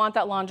 We want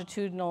that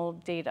longitudinal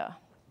data.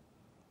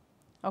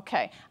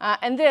 Okay,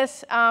 and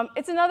this,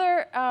 it's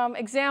another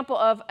example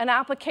of an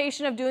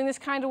application of doing this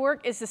kind of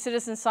work is the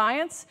citizen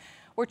science.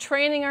 We're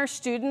training our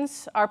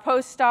students, our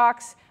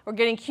postdocs. We're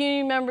getting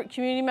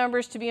community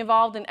members to be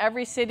involved in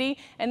every city.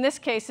 In this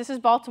case, this is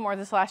Baltimore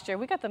this last year.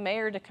 We got the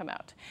mayor to come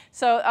out.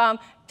 So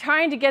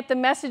trying to get the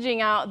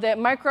messaging out that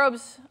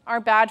microbes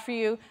aren't bad for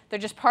you. They're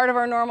just part of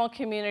our normal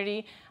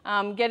community.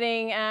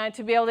 Getting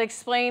to be able to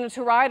explain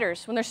to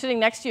riders when they're sitting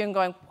next to you and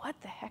going, what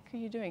the heck are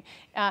you doing?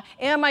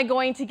 Am I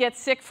going to get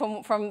sick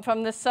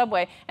from this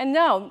subway? And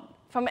no.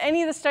 From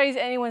any of the studies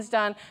anyone's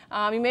done,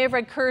 you may have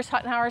read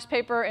Kerr-Huttenhauer's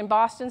paper in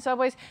Boston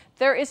subways.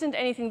 There isn't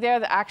anything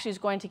there that actually is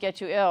going to get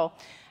you ill.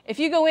 If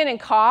you go in and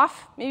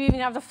cough, maybe even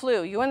have the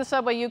flu, you go in the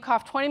subway, you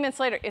cough, 20 minutes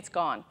later, it's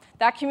gone.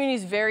 That community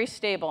is very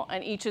stable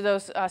in each of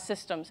those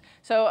systems.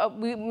 So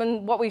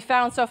what we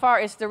found so far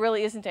is there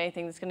really isn't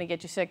anything that's going to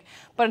get you sick.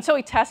 But until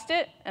we test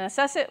it and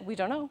assess it, we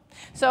don't know.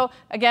 So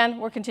again,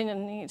 we're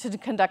continuing to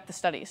conduct the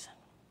studies.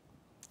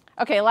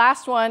 Okay,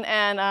 last one,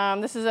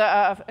 and this is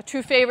a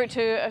true favorite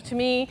to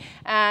me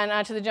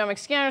and to the Genomics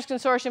Scanners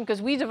Consortium,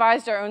 because we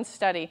devised our own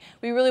study.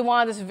 We really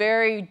wanted this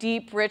very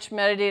deep, rich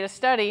metadata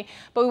study,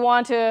 but we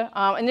wanted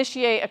to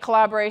initiate a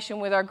collaboration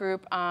with our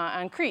group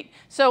on Crete.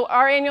 So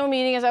our annual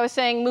meeting, as I was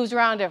saying, moves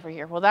around every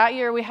year. Well, that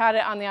year we had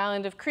it on the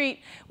island of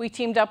Crete. We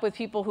teamed up with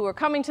people who were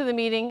coming to the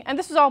meeting, and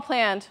this was all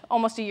planned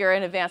almost a year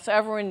in advance, so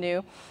everyone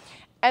knew.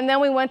 And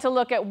then we went to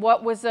look at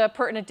what was the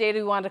pertinent data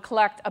we wanted to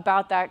collect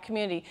about that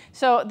community.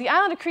 So the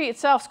island of Crete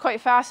itself is quite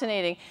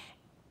fascinating.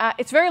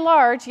 It's very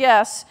large,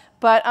 yes,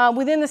 but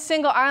within the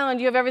single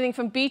island, you have everything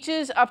from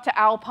beaches up to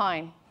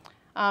alpine.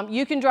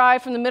 You can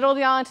drive from the middle of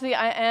the island to the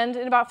end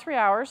in about 3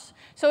 hours.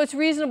 So it's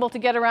reasonable to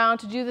get around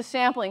to do the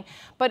sampling.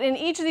 But in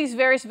each of these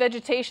various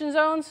vegetation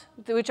zones,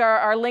 which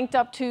are linked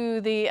up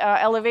to the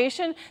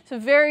elevation, some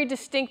very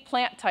distinct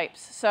plant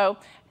types. So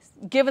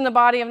given the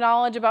body of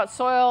knowledge about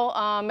soil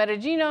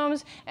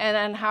metagenomes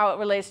and how it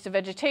relates to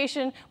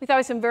vegetation, we thought it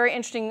was some very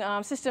interesting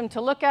system to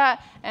look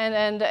at.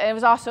 And it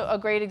was also a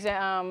great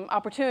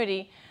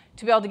opportunity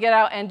to be able to get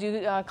out and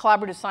do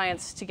collaborative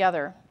science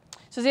together.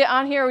 So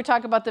on here, we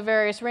talk about the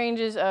various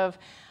ranges of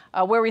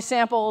where we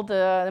sampled,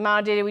 the amount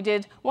of data we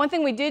did. One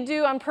thing we did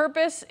do on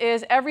purpose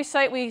is every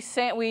site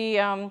we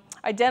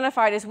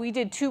identified is we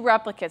did 2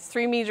 replicates,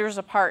 3 meters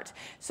apart.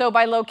 So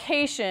by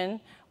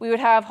location, we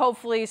would have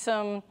hopefully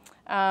some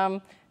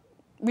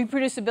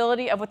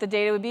reproducibility of what the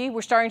data would be.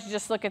 We're starting to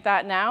just look at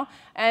that now.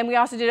 And we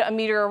also did it a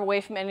meter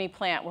away from any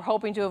plant. We're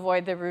hoping to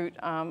avoid the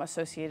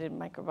root-associated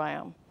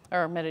microbiome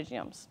or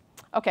metagenomes.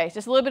 Okay,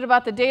 just a little bit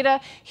about the data.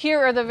 Here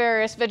are the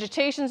various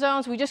vegetation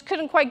zones. We just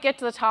couldn't quite get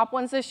to the top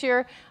ones this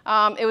year.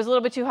 It was a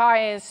little bit too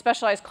high in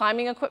specialized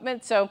climbing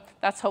equipment, so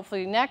that's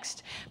hopefully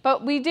next.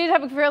 But we did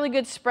have a fairly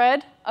good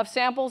spread of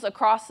samples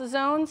across the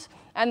zones.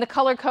 And the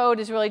color code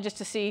is really just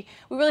to see,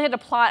 we really had to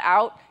plot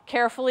out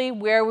carefully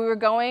where we were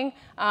going.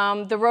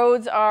 The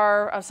roads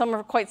some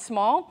are quite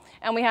small,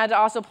 and we had to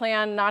also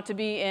plan not to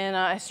be in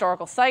a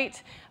historical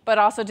site, but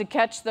also to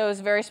catch those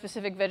very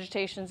specific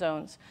vegetation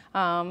zones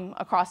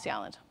across the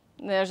island.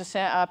 And there's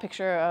a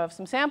picture of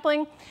some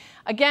sampling.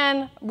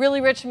 Again,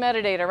 really rich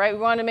metadata, right? We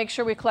wanted to make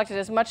sure we collected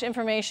as much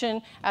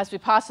information as we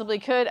possibly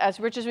could, as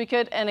rich as we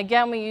could. And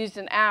again, we used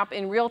an app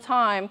in real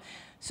time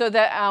so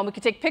that we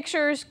could take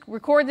pictures,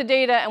 record the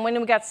data, and when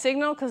we got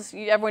signal, because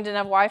everyone didn't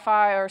have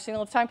Wi-Fi or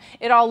signal at the time,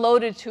 it all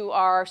loaded to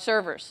our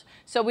servers.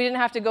 So we didn't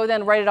have to go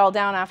then write it all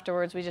down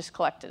afterwards. We just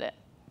collected it.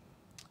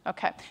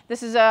 Okay,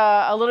 this is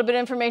a little bit of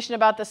information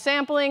about the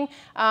sampling.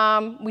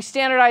 We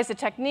standardized the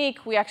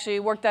technique. We actually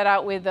worked that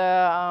out with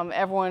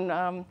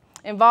everyone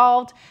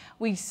involved.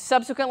 We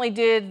subsequently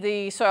did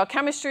the soil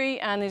chemistry,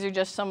 and these are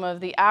just some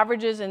of the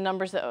averages and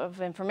numbers of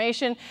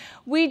information.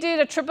 We did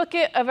a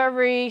triplicate of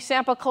every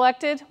sample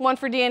collected, 1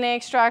 for DNA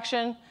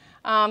extraction,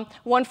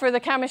 1 for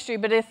the chemistry,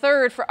 but a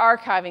 3rd for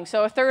archiving.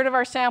 So a 3rd of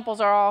our samples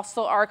are all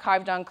still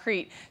archived on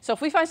Crete. So if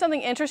we find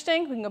something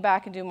interesting, we can go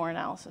back and do more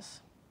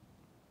analysis.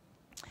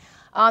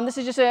 This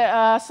is just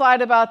a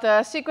slide about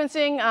the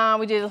sequencing.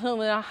 We did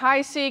Illumina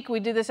HiSeq. We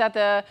did this at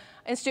the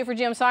Institute for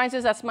Genome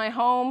Sciences. That's my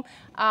home,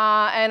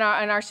 and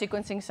our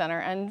sequencing center.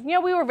 And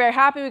we were very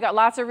happy. We got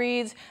lots of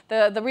reads.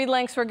 The read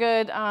lengths were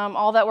good.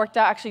 All that worked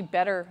out actually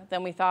better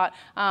than we thought.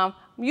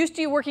 Used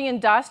to working in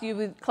dust, you'd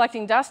be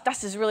collecting dust.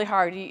 Dust is really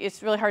hard.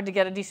 It's really hard to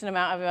get a decent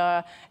amount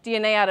of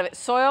DNA out of it.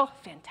 Soil,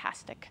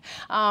 fantastic.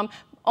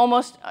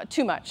 Almost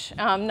too much.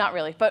 Not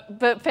really,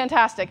 but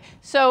fantastic.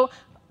 So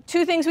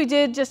 2 things we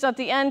did just at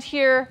the end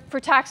here for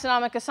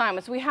taxonomic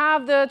assignments. We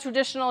have the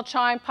traditional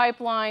QIIME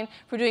pipeline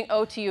for doing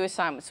OTU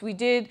assignments. We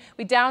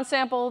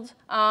downsampled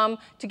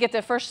to get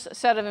the first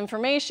set of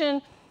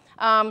information.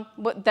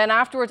 But then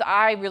afterwards,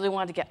 I really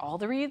wanted to get all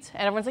the reads.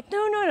 And everyone's like,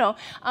 no.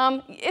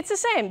 It's the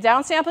same.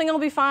 Downsampling will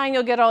be fine.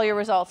 You'll get all your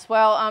results.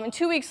 Well,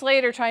 2 weeks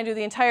later, trying to do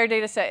the entire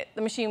data set,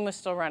 the machine was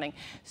still running.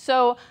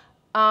 So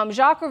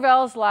Jacques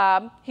Ravel's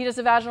lab, he does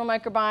the vaginal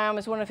microbiome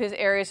as one of his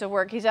areas of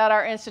work. He's at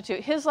our institute.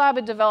 His lab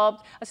had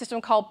developed a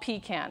system called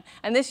PCAN.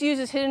 And this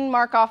uses hidden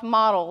Markov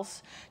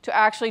models to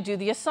actually do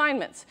the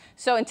assignments.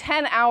 So in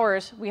 10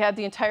 hours, we had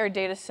the entire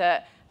data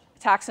set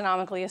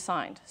taxonomically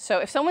assigned. So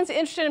if someone's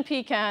interested in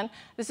PCAN,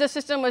 this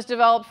system was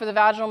developed for the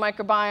vaginal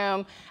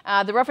microbiome.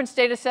 The reference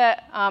data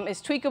set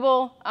is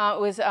tweakable. It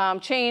was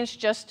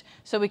changed just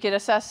so we could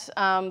assess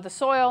the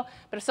soil.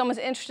 But if someone's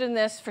interested in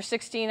this for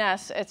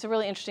 16S, it's a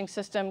really interesting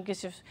system.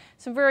 Gives you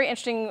some very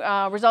interesting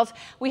results.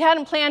 We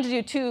hadn't planned to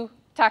do 2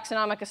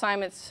 taxonomic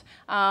assignments,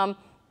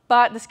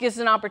 but this gives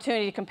an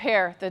opportunity to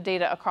compare the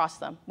data across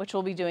them, which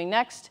we'll be doing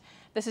next.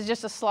 This is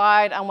just a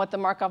slide on what the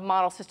Markov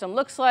model system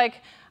looks like.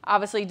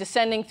 Obviously,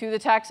 descending through the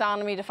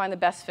taxonomy to find the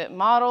best fit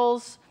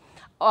models.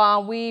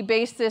 We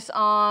based this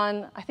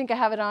on, I think I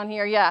have it on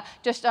here, yeah,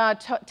 just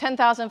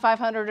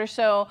 10,500 or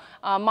so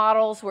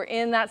models were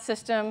in that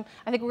system.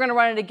 I think we're going to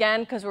run it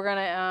again because we're going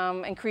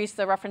to increase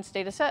the reference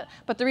data set.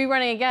 But the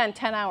rerunning again,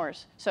 10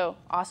 hours. So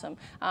awesome.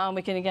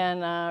 We can again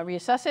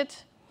reassess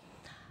it.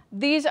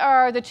 These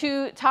are the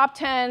 2 top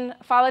 10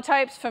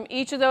 phylotypes from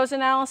each of those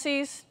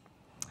analyses,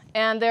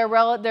 and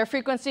their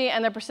frequency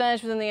and their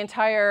percentage within the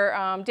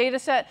entire data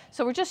set.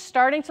 So we're just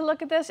starting to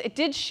look at this. It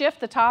did shift,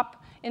 the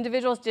top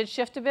individuals did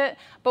shift a bit,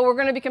 but we're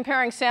going to be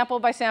comparing sample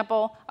by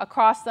sample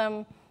across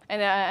them,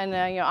 and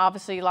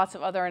obviously lots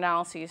of other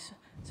analyses.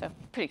 So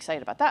pretty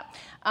excited about that.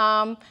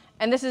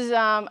 And this is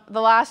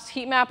the last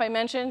heat map I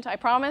mentioned, I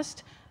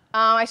promised.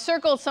 I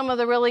circled some of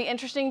the really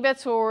interesting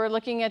bits where we're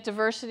looking at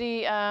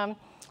diversity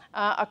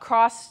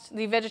across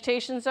the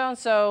vegetation zone.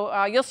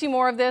 So you'll see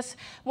more of this.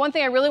 One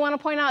thing I really want to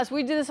point out is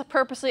we did this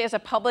purposely as a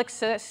public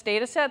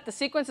data set. The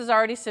sequence is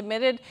already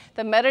submitted.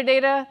 The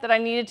metadata that I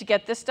needed to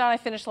get this done, I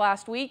finished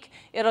last week.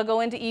 It'll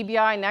go into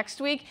EBI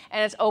next week,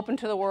 and it's open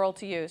to the world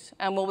to use.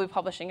 And we'll be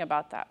publishing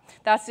about that.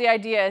 That's the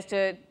idea, is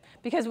to,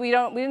 because we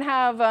didn't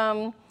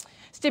have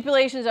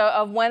stipulations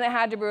of when it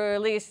had to be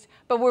released,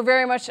 but we're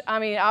very much, I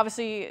mean,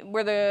 obviously,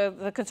 we're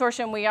the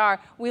consortium we are,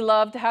 we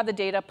love to have the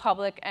data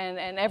public and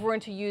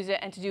everyone to use it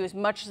and to do as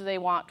much as they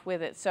want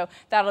with it. So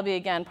that'll be,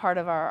 again, part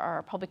of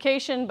our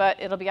publication, but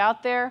it'll be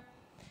out there.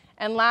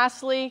 And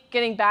lastly,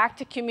 getting back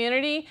to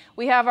community,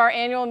 we have our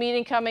annual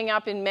meeting coming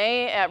up in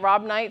May at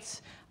Rob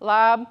Knight's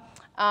lab.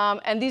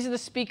 And these are the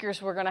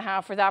speakers we're going to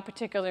have for that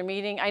particular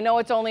meeting. I know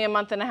it's only a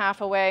month and a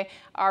half away.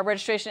 Our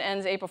registration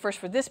ends April 1st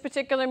for this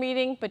particular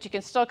meeting, but you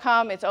can still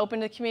come. It's open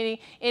to the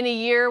community. In a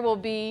year, we'll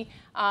be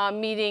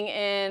meeting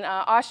in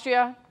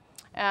Austria.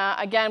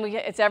 Again,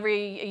 it's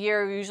every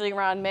year, usually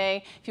around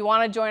May. If you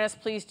want to join us,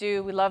 please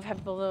do. We love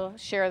having people to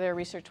share their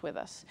research with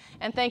us.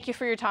 And thank you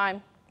for your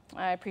time.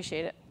 I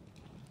appreciate it.